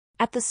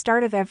At the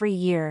start of every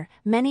year,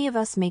 many of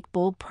us make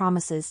bold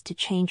promises to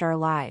change our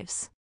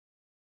lives.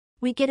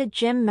 We get a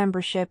gym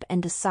membership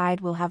and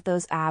decide we'll have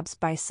those abs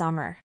by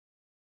summer.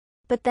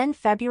 But then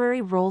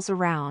February rolls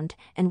around,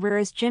 and we're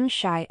as gym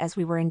shy as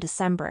we were in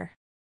December.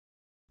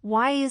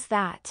 Why is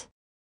that?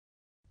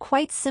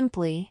 Quite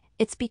simply,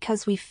 it's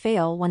because we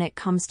fail when it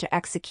comes to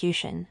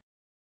execution.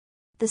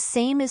 The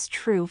same is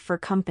true for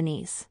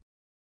companies.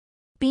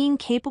 Being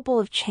capable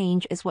of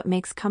change is what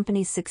makes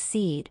companies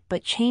succeed,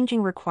 but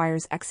changing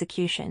requires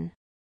execution.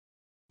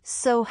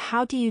 So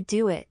how do you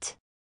do it?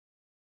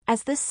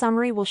 As this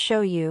summary will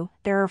show you,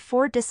 there are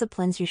 4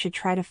 disciplines you should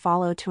try to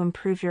follow to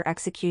improve your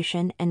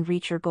execution and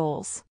reach your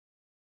goals.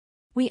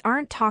 We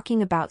aren't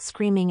talking about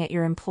screaming at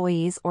your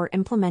employees or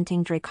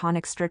implementing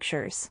draconic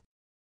strictures.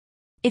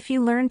 If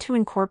you learn to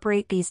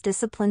incorporate these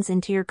disciplines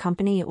into your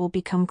company, it will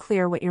become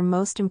clear what your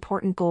most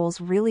important goals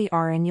really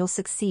are, and you'll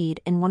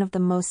succeed in one of the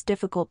most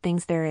difficult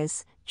things there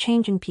is,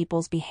 changing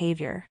people's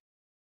behavior.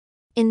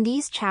 In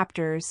these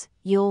chapters,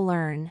 you'll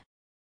learn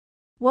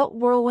what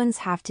whirlwinds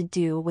have to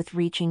do with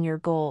reaching your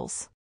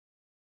goals,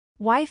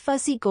 why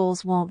fuzzy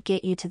goals won't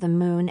get you to the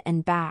moon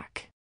and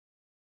back,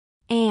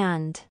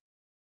 and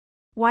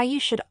why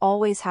you should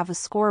always have a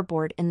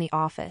scoreboard in the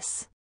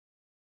office.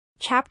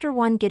 Chapter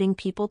 1: Getting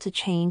people to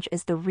change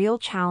is the real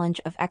challenge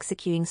of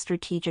executing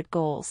strategic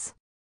goals.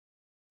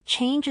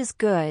 Change is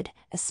good,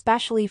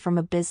 especially from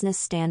a business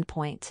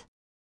standpoint.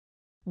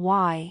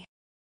 Why?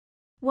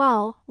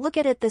 Well, look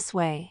at it this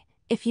way.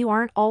 If you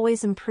aren't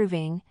always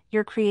improving,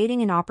 you're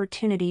creating an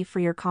opportunity for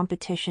your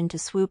competition to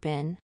swoop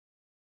in.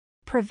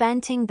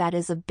 Preventing that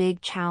is a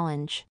big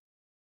challenge.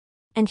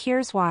 And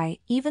here's why: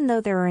 even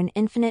though there are an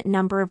infinite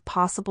number of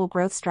possible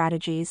growth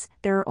strategies,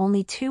 there are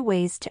only 2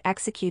 ways to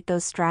execute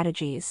those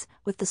strategies: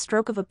 with the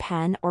stroke of a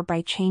pen or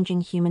by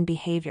changing human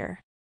behavior.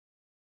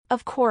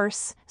 Of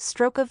course,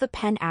 stroke of the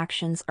pen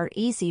actions are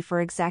easy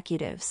for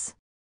executives.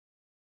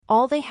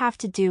 All they have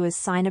to do is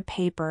sign a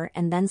paper,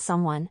 and then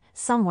someone,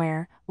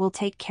 somewhere, will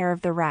take care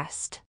of the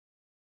rest.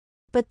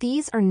 But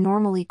these are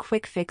normally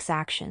quick fix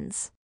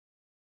actions.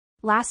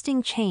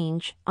 Lasting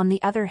change, on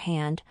the other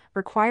hand,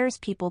 requires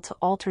people to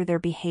alter their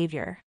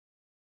behavior.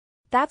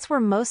 That's where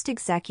most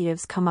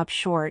executives come up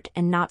short,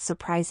 and not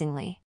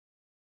surprisingly.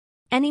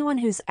 Anyone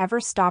who's ever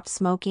stopped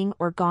smoking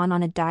or gone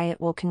on a diet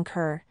will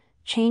concur: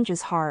 change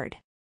is hard.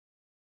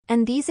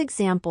 And these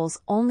examples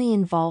only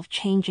involve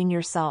changing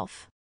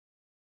yourself.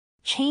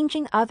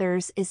 Changing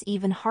others is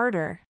even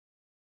harder.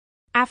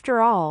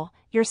 After all,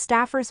 your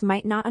staffers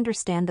might not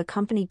understand the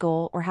company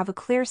goal or have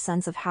a clear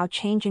sense of how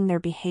changing their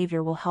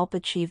behavior will help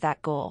achieve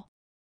that goal.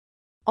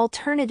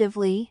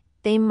 Alternatively,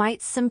 they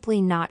might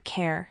simply not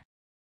care.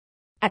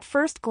 At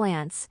first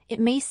glance, it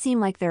may seem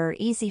like there are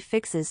easy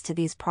fixes to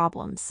these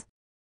problems.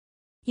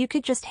 You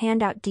could just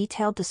hand out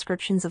detailed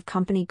descriptions of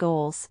company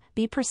goals,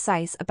 be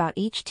precise about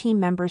each team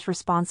member's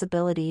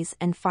responsibilities,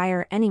 and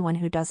fire anyone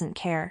who doesn't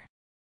care.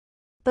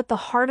 But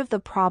the heart of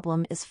the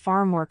problem is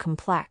far more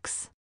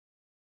complex.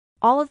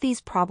 All of these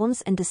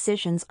problems and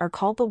decisions are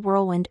called the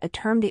whirlwind, a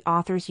term the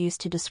authors use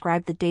to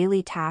describe the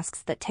daily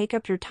tasks that take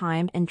up your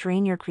time and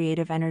drain your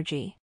creative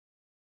energy.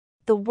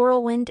 The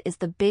whirlwind is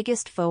the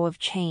biggest foe of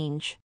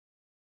change.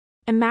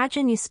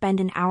 Imagine you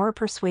spend an hour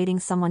persuading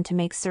someone to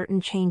make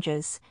certain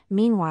changes.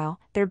 Meanwhile,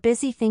 they're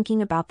busy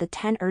thinking about the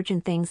 10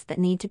 urgent things that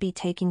need to be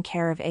taken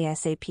care of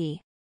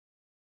ASAP.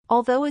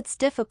 Although it's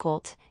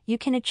difficult, you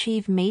can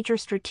achieve major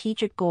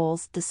strategic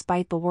goals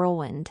despite the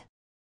whirlwind.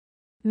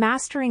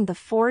 Mastering the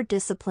 4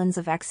 disciplines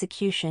of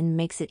execution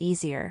makes it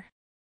easier.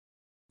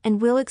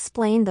 And we'll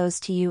explain those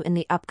to you in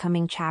the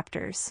upcoming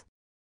chapters.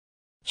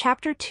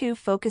 Chapter 2: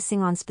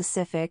 Focusing on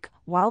specific,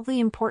 wildly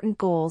important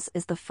goals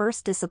is the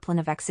first discipline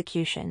of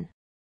execution.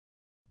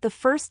 The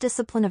first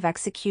discipline of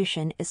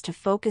execution is to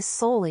focus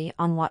solely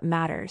on what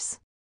matters.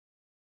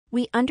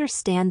 We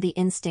understand the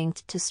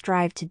instinct to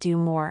strive to do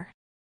more.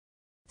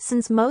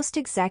 Since most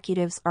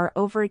executives are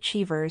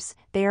overachievers,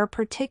 they are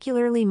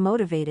particularly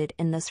motivated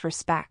in this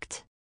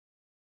respect.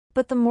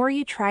 But the more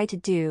you try to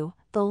do,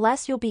 the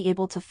less you'll be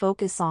able to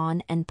focus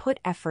on and put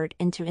effort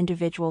into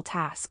individual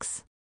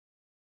tasks.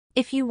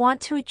 If you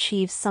want to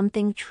achieve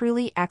something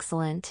truly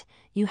excellent,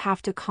 you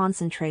have to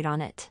concentrate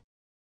on it.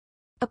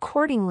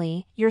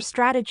 Accordingly, your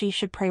strategy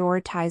should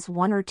prioritize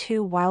 1 or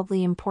 2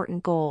 wildly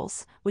important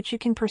goals, which you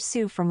can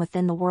pursue from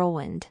within the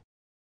whirlwind.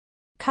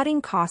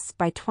 Cutting costs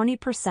by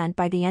 20%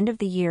 by the end of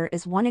the year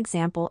is one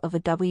example of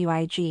a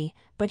WIG,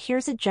 but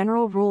here's a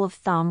general rule of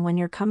thumb when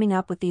you're coming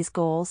up with these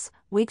goals: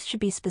 WIGs should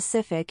be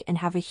specific and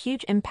have a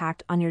huge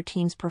impact on your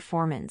team's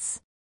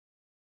performance.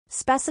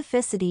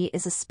 Specificity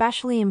is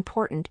especially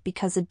important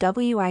because a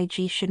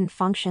WIG shouldn't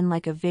function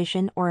like a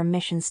vision or a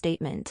mission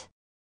statement.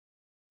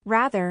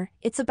 Rather,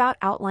 it's about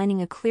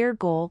outlining a clear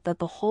goal that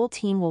the whole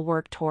team will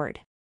work toward.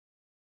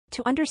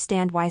 To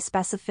understand why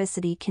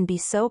specificity can be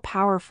so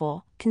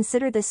powerful,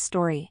 consider this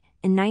story.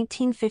 In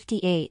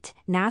 1958,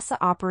 NASA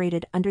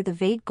operated under the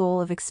vague goal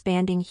of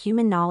expanding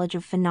human knowledge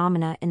of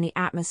phenomena in the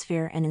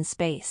atmosphere and in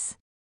space.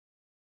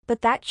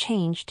 But that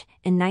changed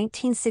in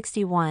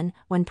 1961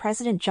 when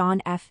President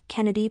John F.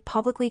 Kennedy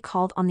publicly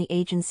called on the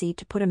agency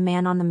to put a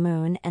man on the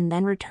moon and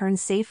then return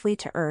safely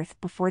to Earth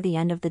before the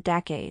end of the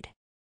decade.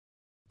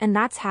 And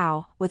that's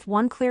how, with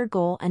one clear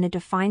goal and a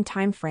defined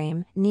time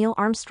frame, Neil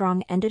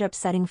Armstrong ended up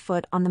setting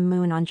foot on the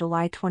moon on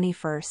July 21,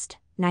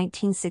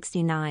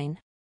 1969.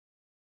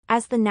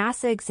 As the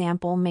NASA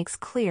example makes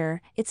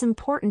clear, it's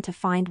important to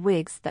find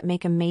wigs that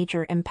make a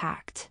major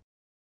impact.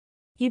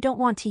 You don't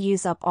want to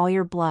use up all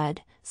your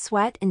blood,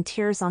 sweat, and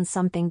tears on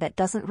something that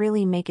doesn't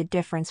really make a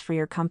difference for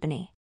your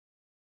company.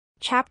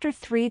 Chapter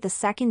 3: The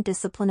second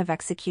discipline of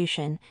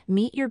execution: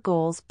 meet your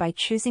goals by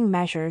choosing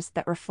measures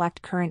that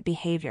reflect current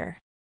behavior.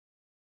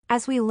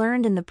 As we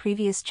learned in the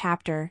previous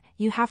chapter,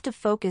 you have to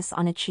focus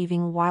on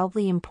achieving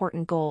wildly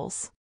important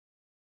goals.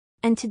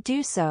 And to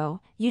do so,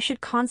 you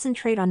should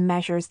concentrate on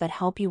measures that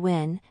help you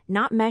win,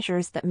 not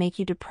measures that make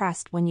you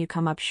depressed when you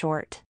come up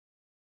short.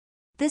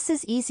 This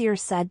is easier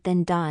said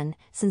than done,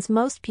 since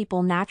most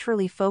people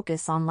naturally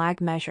focus on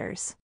lag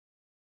measures.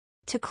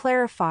 To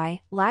clarify,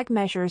 lag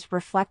measures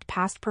reflect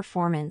past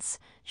performance,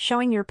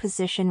 showing your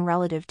position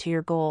relative to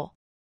your goal.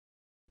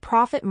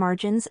 Profit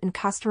margins and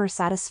customer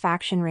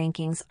satisfaction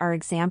rankings are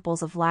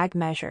examples of lag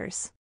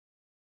measures.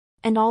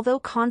 And although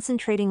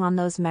concentrating on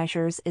those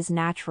measures is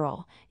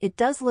natural, it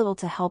does little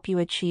to help you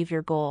achieve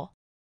your goal.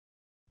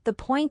 The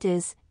point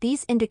is,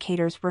 these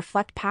indicators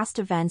reflect past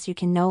events you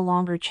can no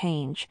longer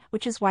change,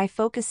 which is why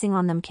focusing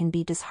on them can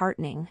be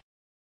disheartening.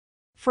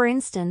 For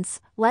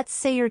instance, let's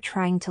say you're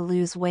trying to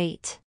lose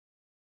weight.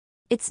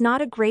 It's not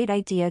a great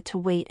idea to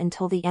wait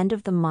until the end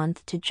of the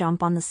month to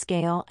jump on the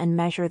scale and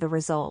measure the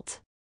result.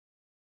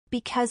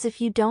 Because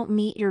if you don't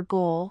meet your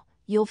goal,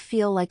 you'll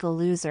feel like a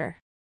loser.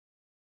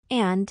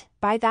 And,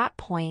 by that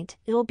point,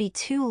 it'll be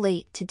too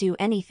late to do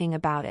anything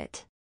about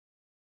it.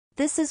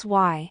 This is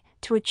why,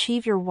 to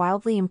achieve your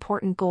wildly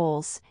important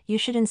goals, you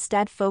should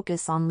instead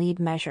focus on lead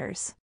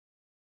measures.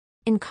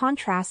 In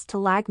contrast to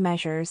lag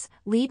measures,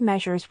 lead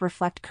measures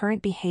reflect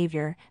current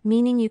behavior,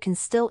 meaning you can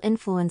still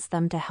influence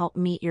them to help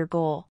meet your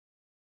goal.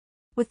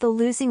 With the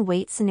losing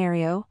weight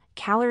scenario,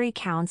 calorie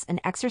counts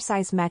and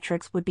exercise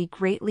metrics would be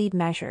great lead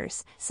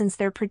measures, since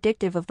they're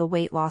predictive of the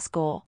weight loss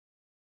goal.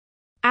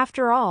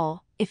 After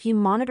all, if you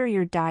monitor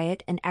your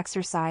diet and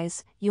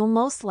exercise, you'll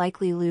most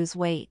likely lose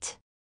weight.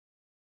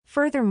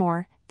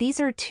 Furthermore,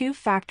 these are two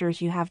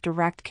factors you have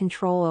direct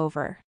control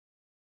over.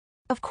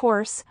 Of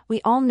course,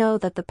 we all know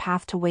that the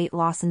path to weight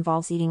loss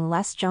involves eating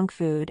less junk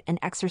food and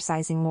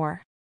exercising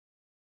more.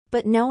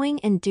 But knowing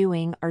and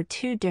doing are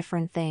two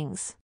different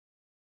things.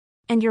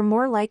 And you're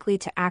more likely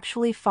to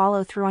actually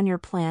follow through on your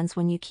plans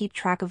when you keep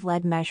track of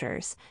lead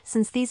measures,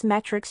 since these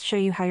metrics show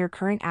you how your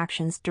current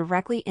actions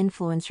directly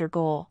influence your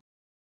goal.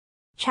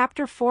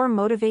 Chapter 4: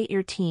 Motivate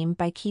your team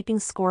by keeping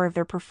score of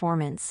their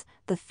performance,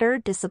 the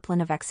third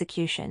discipline of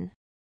execution.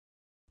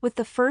 With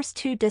the first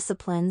two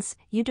disciplines,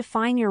 you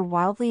define your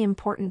wildly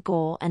important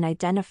goal and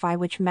identify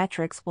which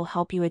metrics will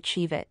help you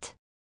achieve it.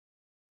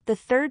 The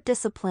third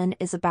discipline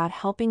is about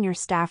helping your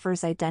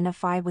staffers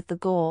identify with the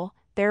goal,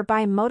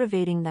 thereby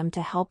motivating them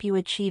to help you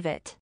achieve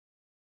it.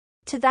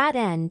 To that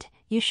end,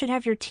 you should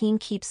have your team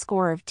keep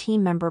score of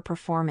team member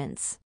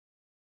performance.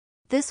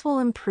 This will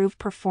improve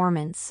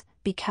performance,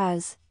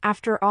 because,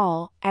 after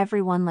all,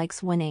 everyone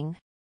likes winning.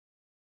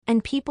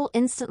 And people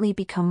instantly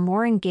become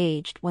more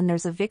engaged when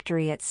there's a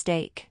victory at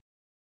stake.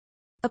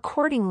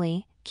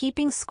 Accordingly,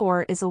 keeping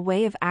score is a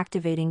way of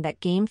activating that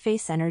game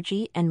face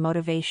energy and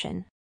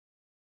motivation.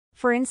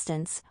 For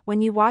instance,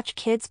 when you watch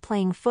kids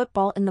playing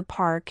football in the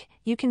park,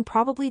 you can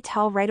probably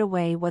tell right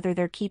away whether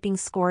they're keeping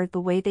score.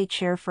 The way they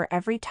cheer for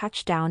every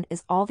touchdown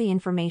is all the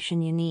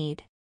information you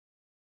need.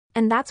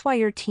 And that's why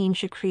your team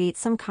should create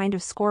some kind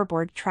of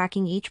scoreboard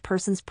tracking each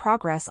person's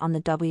progress on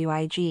the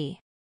WIG.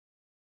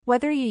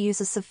 Whether you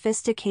use a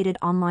sophisticated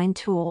online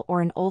tool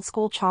or an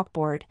old-school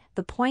chalkboard,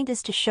 the point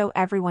is to show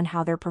everyone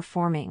how they're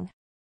performing.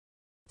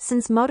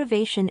 Since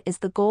motivation is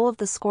the goal of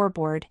the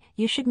scoreboard,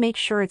 you should make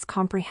sure it's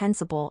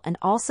comprehensible and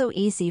also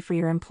easy for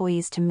your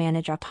employees to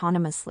manage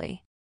autonomously.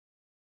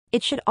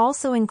 It should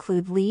also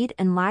include lead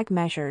and lag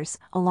measures,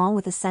 along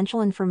with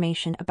essential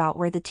information about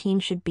where the team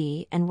should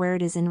be and where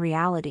it is in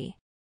reality.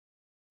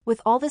 With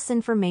all this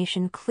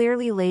information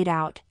clearly laid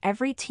out,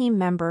 every team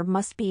member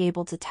must be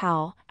able to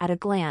tell, at a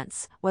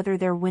glance, whether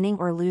they're winning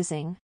or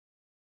losing.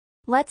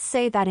 Let's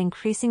say that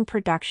increasing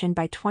production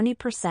by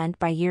 20%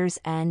 by year's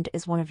end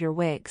is one of your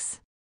WIGs.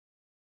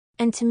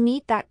 And to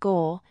meet that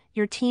goal,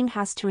 your team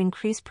has to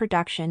increase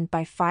production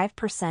by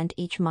 5%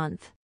 each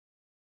month.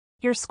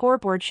 Your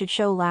scoreboard should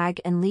show lag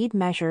and lead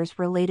measures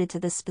related to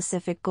this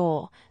specific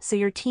goal, so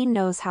your team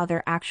knows how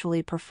they're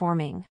actually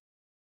performing.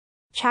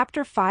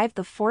 Chapter 5: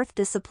 The fourth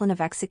discipline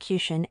of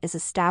execution is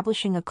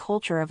establishing a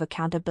culture of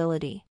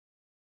accountability.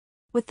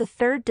 With the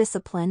third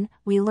discipline,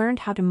 we learned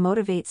how to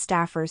motivate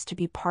staffers to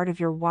be part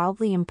of your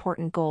wildly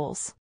important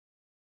goals.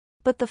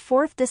 But the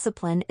fourth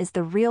discipline is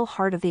the real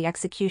heart of the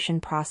execution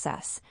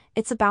process.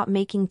 It's about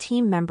making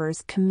team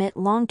members commit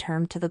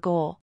long-term to the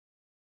goal.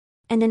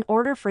 And in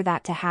order for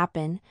that to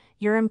happen,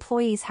 your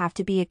employees have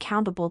to be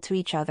accountable to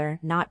each other,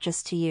 not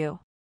just to you.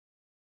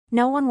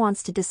 No one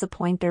wants to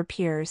disappoint their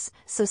peers,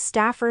 so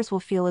staffers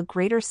will feel a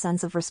greater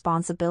sense of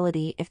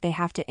responsibility if they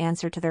have to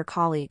answer to their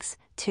colleagues,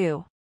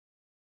 too.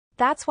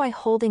 That's why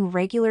holding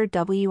regular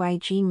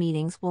WIG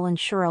meetings will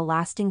ensure a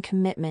lasting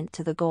commitment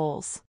to the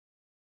goals.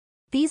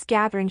 These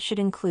gatherings should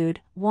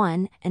include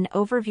 1. An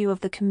overview of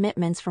the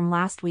commitments from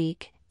last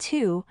week,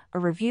 2. A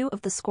review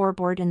of the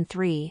scoreboard, and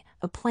 3.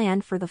 A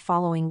plan for the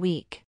following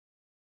week.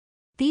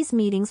 These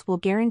meetings will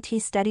guarantee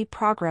steady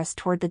progress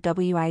toward the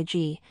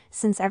WIG,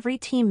 since every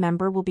team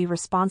member will be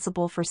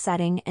responsible for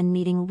setting and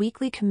meeting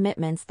weekly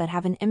commitments that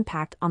have an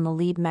impact on the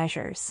lead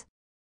measures.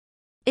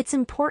 It's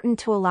important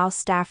to allow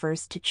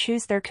staffers to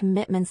choose their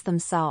commitments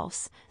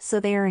themselves, so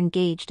they are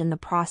engaged in the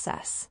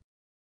process.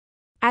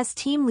 As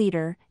team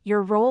leader,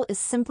 your role is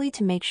simply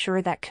to make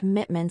sure that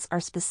commitments are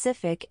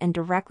specific and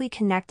directly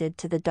connected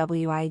to the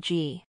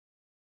WIG.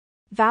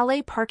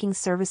 Valet Parking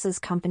Services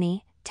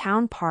Company,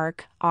 Town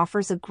Park,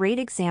 offers a great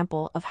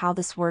example of how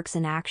this works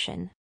in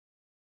action.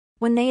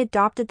 When they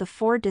adopted the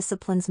 4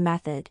 disciplines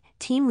method,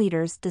 team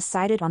leaders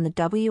decided on the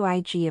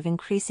WIG of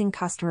increasing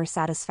customer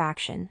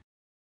satisfaction.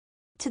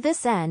 To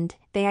this end,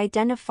 they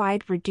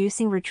identified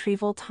reducing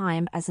retrieval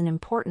time as an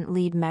important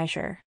lead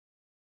measure.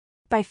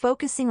 By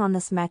focusing on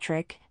this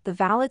metric, the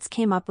valets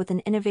came up with an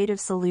innovative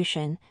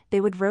solution.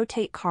 They would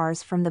rotate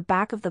cars from the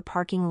back of the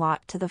parking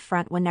lot to the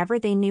front whenever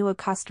they knew a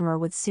customer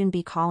would soon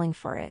be calling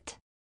for it.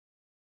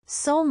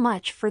 So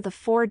much for the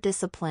 4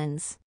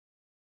 disciplines.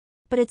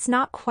 But it's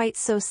not quite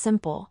so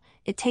simple.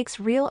 It takes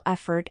real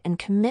effort and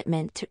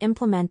commitment to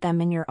implement them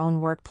in your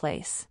own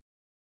workplace.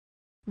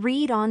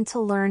 Read on to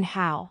learn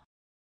how.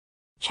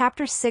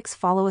 Chapter 6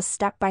 Follow a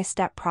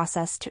step-by-step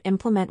process to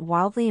implement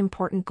wildly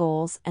important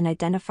goals and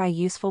identify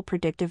useful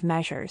predictive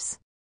measures.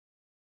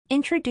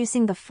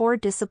 Introducing the 4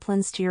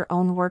 disciplines to your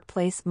own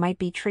workplace might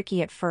be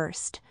tricky at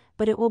first,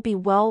 but it will be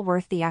well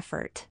worth the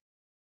effort.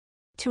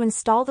 To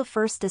install the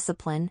first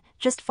discipline,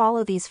 just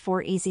follow these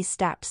 4 easy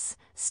steps.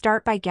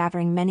 Start by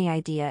gathering many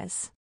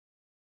ideas.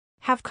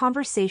 Have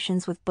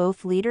conversations with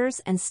both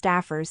leaders and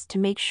staffers to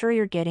make sure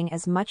you're getting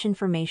as much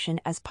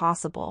information as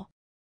possible.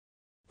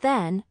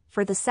 Then,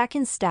 for the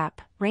second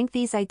step, rank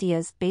these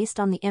ideas based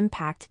on the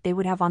impact they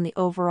would have on the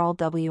overall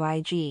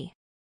WIG.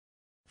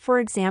 For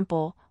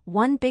example,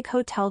 one big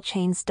hotel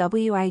chain's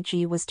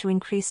WIG was to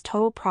increase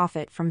total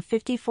profit from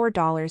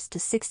 $54 to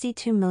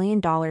 $62 million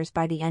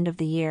by the end of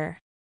the year.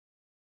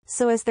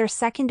 So as their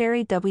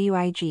secondary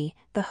WIG,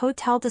 the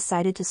hotel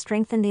decided to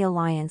strengthen the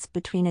alliance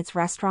between its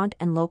restaurant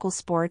and local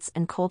sports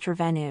and culture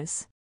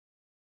venues.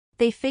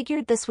 They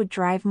figured this would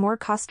drive more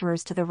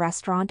customers to the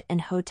restaurant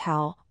and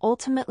hotel,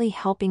 ultimately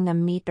helping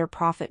them meet their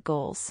profit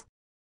goals.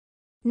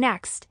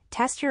 Next,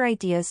 test your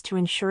ideas to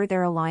ensure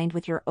they're aligned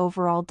with your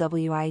overall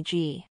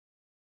WIG.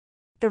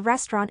 The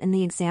restaurant in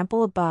the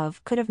example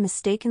above could have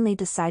mistakenly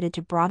decided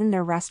to broaden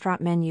their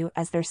restaurant menu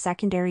as their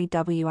secondary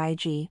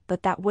WIG,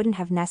 but that wouldn't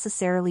have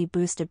necessarily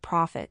boosted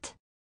profit.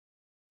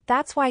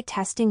 That's why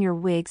testing your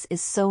WIGs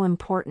is so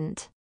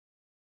important.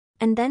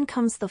 And then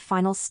comes the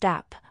final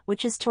step,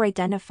 which is to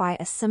identify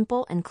a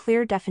simple and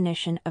clear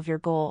definition of your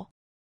goal.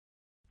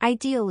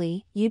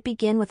 Ideally, you'd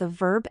begin with a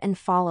verb and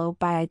follow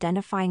by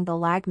identifying the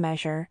lag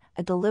measure,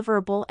 a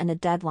deliverable, and a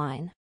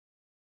deadline.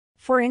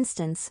 For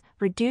instance,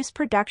 reduce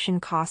production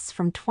costs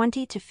from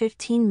 $20 to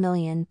 $15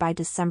 million by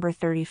December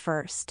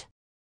 31st.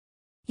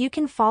 You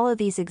can follow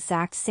these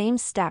exact same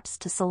steps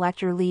to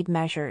select your lead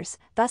measures,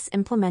 thus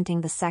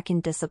implementing the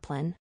second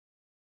discipline.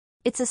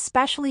 It's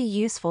especially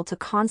useful to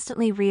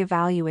constantly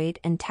reevaluate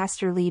and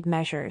test your lead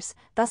measures,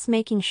 thus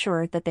making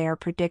sure that they are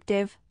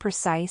predictive,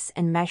 precise,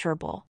 and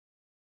measurable.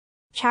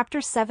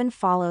 Chapter 7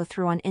 Follow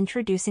through on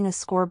introducing a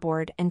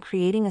scoreboard and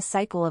creating a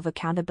cycle of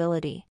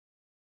accountability.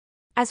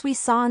 As we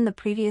saw in the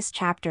previous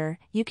chapter,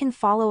 you can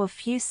follow a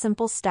few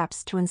simple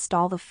steps to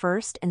install the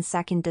first and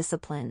second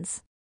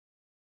disciplines.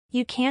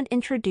 You can't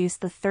introduce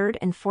the third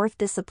and fourth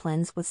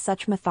disciplines with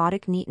such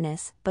methodic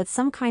neatness, but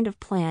some kind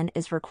of plan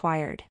is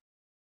required.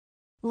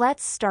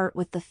 Let's start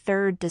with the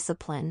third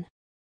discipline.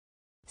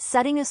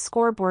 Setting a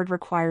scoreboard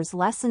requires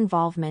less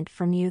involvement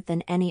from you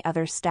than any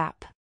other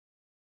step.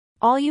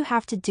 All you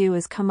have to do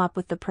is come up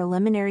with the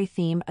preliminary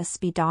theme, a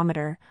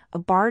speedometer, a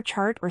bar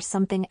chart, or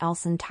something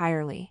else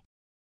entirely.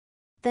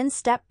 Then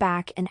step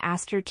back and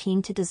ask your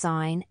team to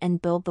design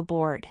and build the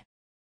board.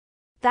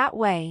 That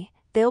way,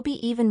 they'll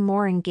be even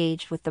more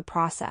engaged with the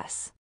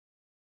process.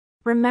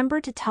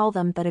 Remember to tell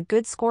them that a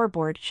good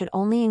scoreboard should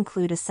only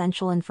include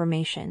essential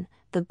information,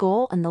 the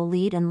goal and the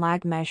lead and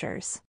lag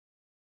measures.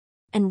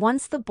 And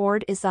once the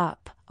board is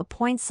up,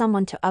 appoint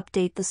someone to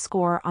update the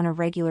score on a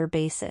regular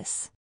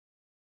basis.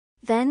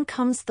 Then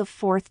comes the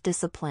fourth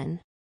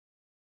discipline.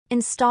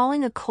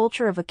 Installing a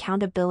culture of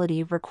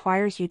accountability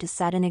requires you to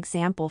set an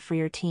example for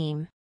your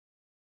team.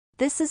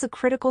 This is a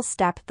critical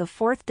step. The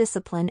fourth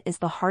discipline is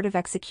the heart of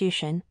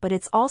execution, but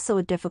it's also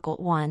a difficult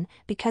one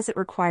because it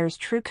requires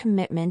true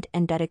commitment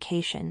and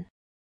dedication.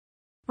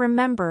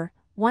 Remember,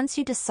 once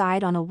you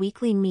decide on a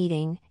weekly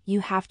meeting, you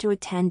have to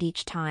attend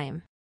each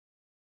time.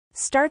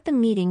 Start the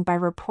meeting by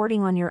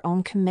reporting on your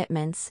own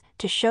commitments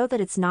to show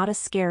that it's not a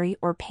scary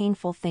or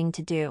painful thing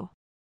to do.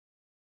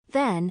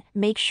 Then,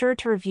 make sure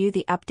to review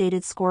the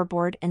updated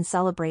scoreboard and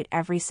celebrate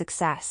every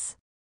success.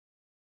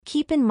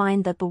 Keep in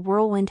mind that the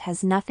whirlwind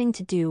has nothing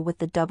to do with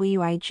the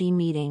WIG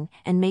meeting,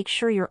 and make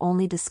sure you're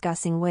only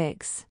discussing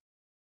WIGs.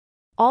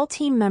 All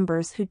team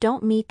members who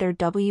don't meet their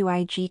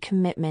WIG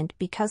commitment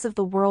because of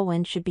the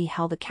whirlwind should be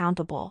held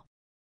accountable.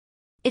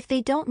 If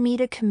they don't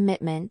meet a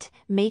commitment,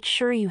 make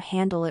sure you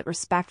handle it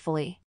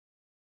respectfully.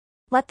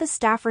 Let the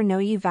staffer know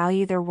you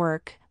value their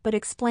work, but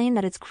explain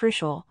that it's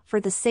crucial,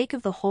 for the sake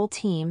of the whole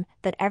team,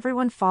 that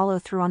everyone follow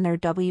through on their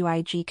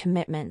WIG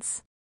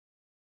commitments.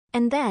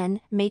 And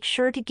then, make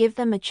sure to give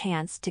them a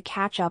chance to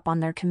catch up on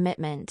their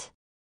commitment.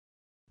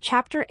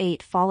 Chapter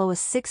 8 follow a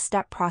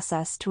 6-step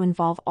process to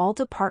involve all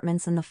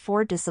departments in the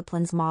 4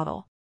 disciplines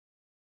model.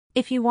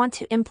 If you want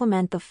to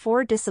implement the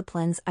 4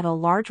 disciplines at a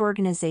large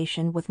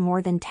organization with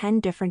more than 10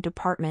 different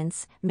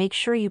departments, make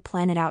sure you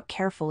plan it out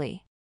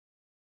carefully.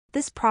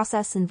 This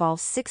process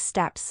involves 6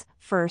 steps.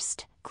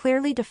 First,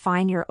 clearly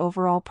define your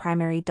overall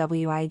primary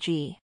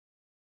WIG.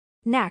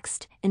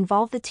 Next,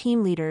 involve the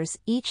team leaders.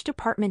 Each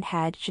department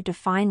head should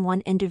define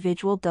one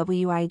individual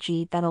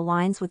WIG that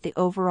aligns with the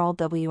overall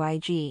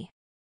WIG.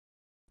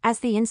 As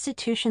the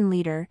institution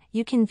leader,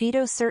 you can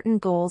veto certain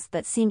goals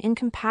that seem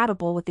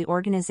incompatible with the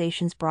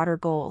organization's broader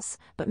goals,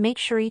 but make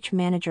sure each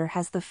manager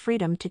has the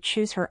freedom to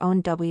choose her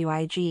own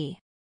WIG.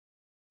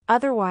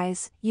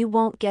 Otherwise, you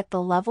won't get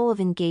the level of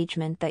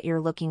engagement that you're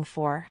looking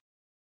for.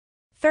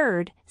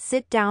 Third,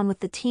 sit down with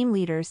the team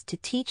leaders to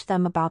teach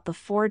them about the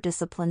 4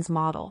 disciplines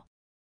model.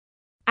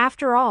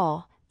 After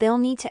all, they'll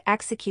need to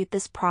execute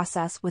this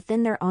process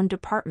within their own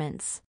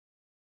departments.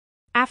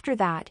 After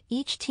that,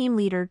 each team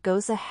leader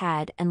goes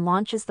ahead and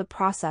launches the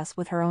process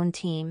with her own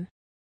team.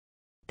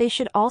 They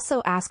should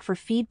also ask for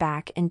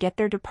feedback and get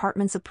their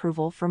department's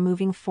approval for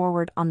moving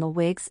forward on the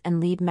WIGs and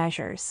lead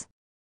measures.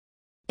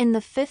 In the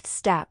 5th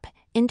step,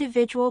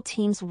 individual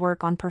teams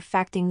work on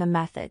perfecting the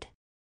method.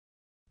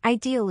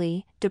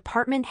 Ideally,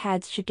 department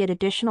heads should get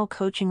additional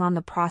coaching on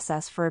the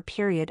process for a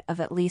period of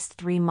at least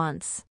 3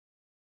 months.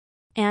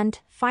 And,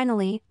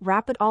 finally,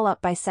 wrap it all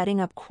up by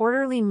setting up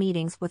quarterly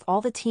meetings with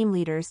all the team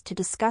leaders to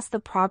discuss the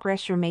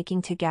progress you're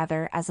making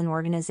together as an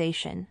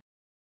organization.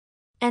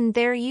 And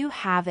there you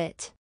have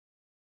it.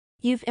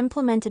 You've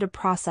implemented a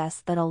process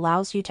that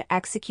allows you to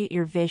execute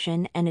your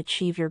vision and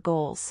achieve your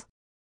goals.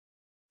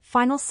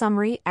 Final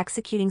summary: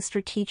 executing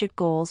strategic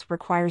goals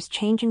requires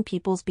changing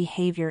people's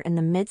behavior in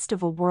the midst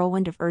of a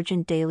whirlwind of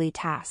urgent daily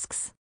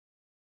tasks.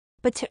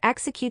 But to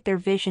execute their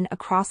vision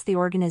across the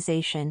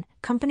organization,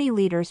 company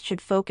leaders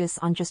should focus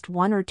on just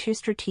 1 or 2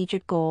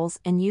 strategic goals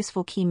and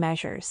useful key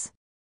measures.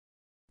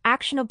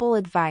 Actionable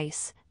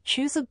advice: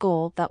 choose a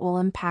goal that will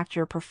impact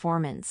your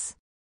performance.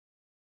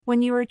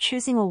 When you are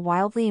choosing a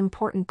wildly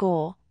important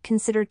goal,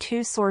 consider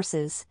 2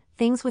 sources: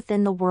 things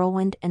within the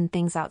whirlwind and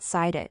things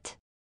outside it.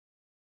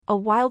 A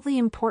wildly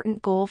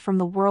important goal from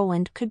the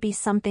whirlwind could be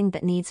something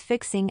that needs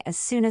fixing as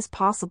soon as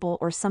possible,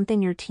 or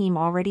something your team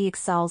already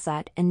excels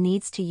at and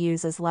needs to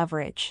use as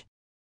leverage.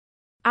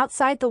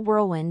 Outside the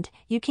whirlwind,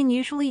 you can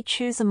usually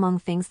choose among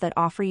things that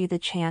offer you the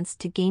chance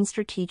to gain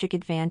strategic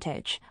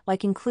advantage,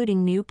 like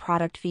including new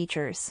product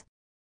features.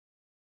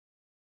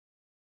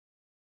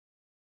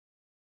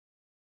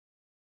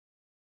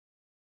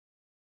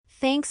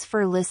 Thanks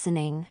for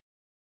listening.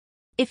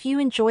 If you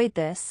enjoyed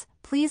this,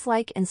 please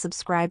like and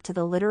subscribe to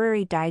the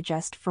Literary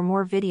Digest for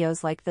more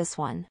videos like this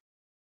one.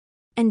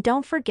 And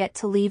don't forget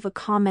to leave a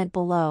comment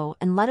below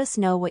and let us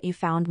know what you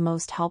found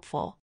most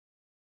helpful.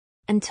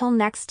 Until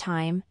next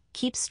time,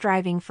 keep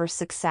striving for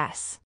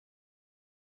success.